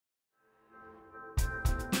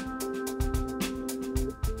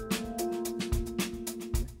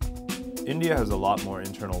India has a lot more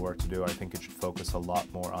internal work to do. I think it should focus a lot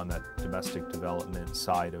more on that domestic development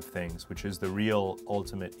side of things, which is the real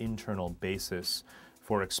ultimate internal basis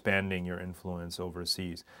for expanding your influence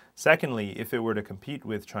overseas. Secondly, if it were to compete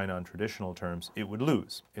with China on traditional terms, it would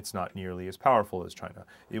lose. It's not nearly as powerful as China.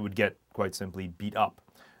 It would get, quite simply, beat up.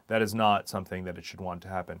 That is not something that it should want to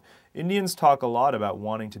happen. Indians talk a lot about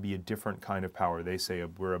wanting to be a different kind of power. They say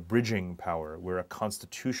we're a bridging power, we're a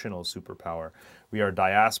constitutional superpower, we are a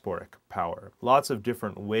diasporic power. Lots of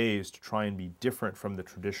different ways to try and be different from the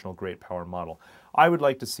traditional great power model. I would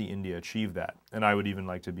like to see India achieve that, and I would even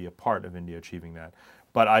like to be a part of India achieving that.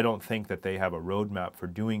 But I don't think that they have a roadmap for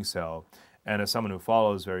doing so. And as someone who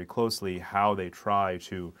follows very closely how they try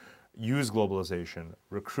to use globalization,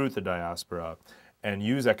 recruit the diaspora, and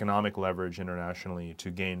use economic leverage internationally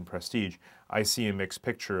to gain prestige, I see a mixed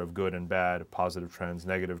picture of good and bad, positive trends,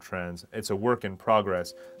 negative trends. It's a work in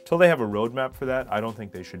progress. Till they have a roadmap for that, I don't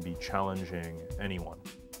think they should be challenging anyone.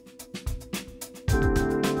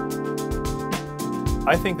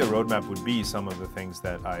 I think the roadmap would be some of the things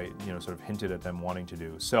that I sort of hinted at them wanting to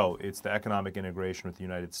do. So it's the economic integration with the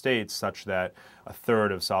United States such that a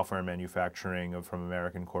third of software manufacturing from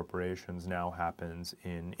American corporations now happens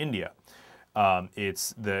in India.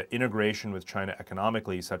 It's the integration with China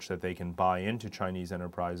economically such that they can buy into Chinese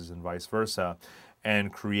enterprises and vice versa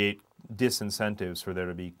and create disincentives for there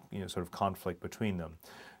to be sort of conflict between them.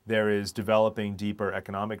 There is developing deeper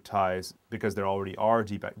economic ties because there already are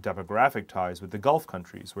deep demographic ties with the Gulf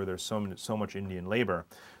countries where there's so much Indian labor.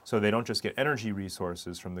 So they don't just get energy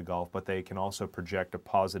resources from the Gulf, but they can also project a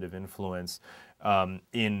positive influence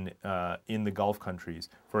in the Gulf countries.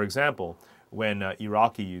 For example, when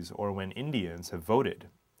Iraqis or when Indians have voted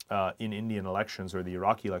in Indian elections or the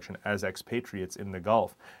Iraqi election as expatriates in the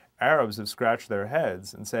Gulf, Arabs have scratched their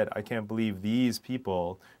heads and said, I can't believe these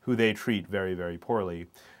people, who they treat very, very poorly,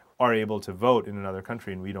 are able to vote in another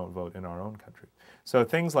country and we don't vote in our own country. So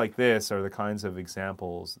things like this are the kinds of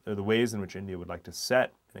examples, or the ways in which India would like to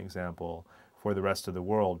set an example for the rest of the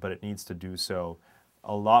world, but it needs to do so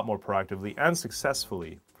a lot more proactively and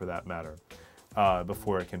successfully, for that matter,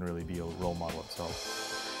 before it can really be a role model itself.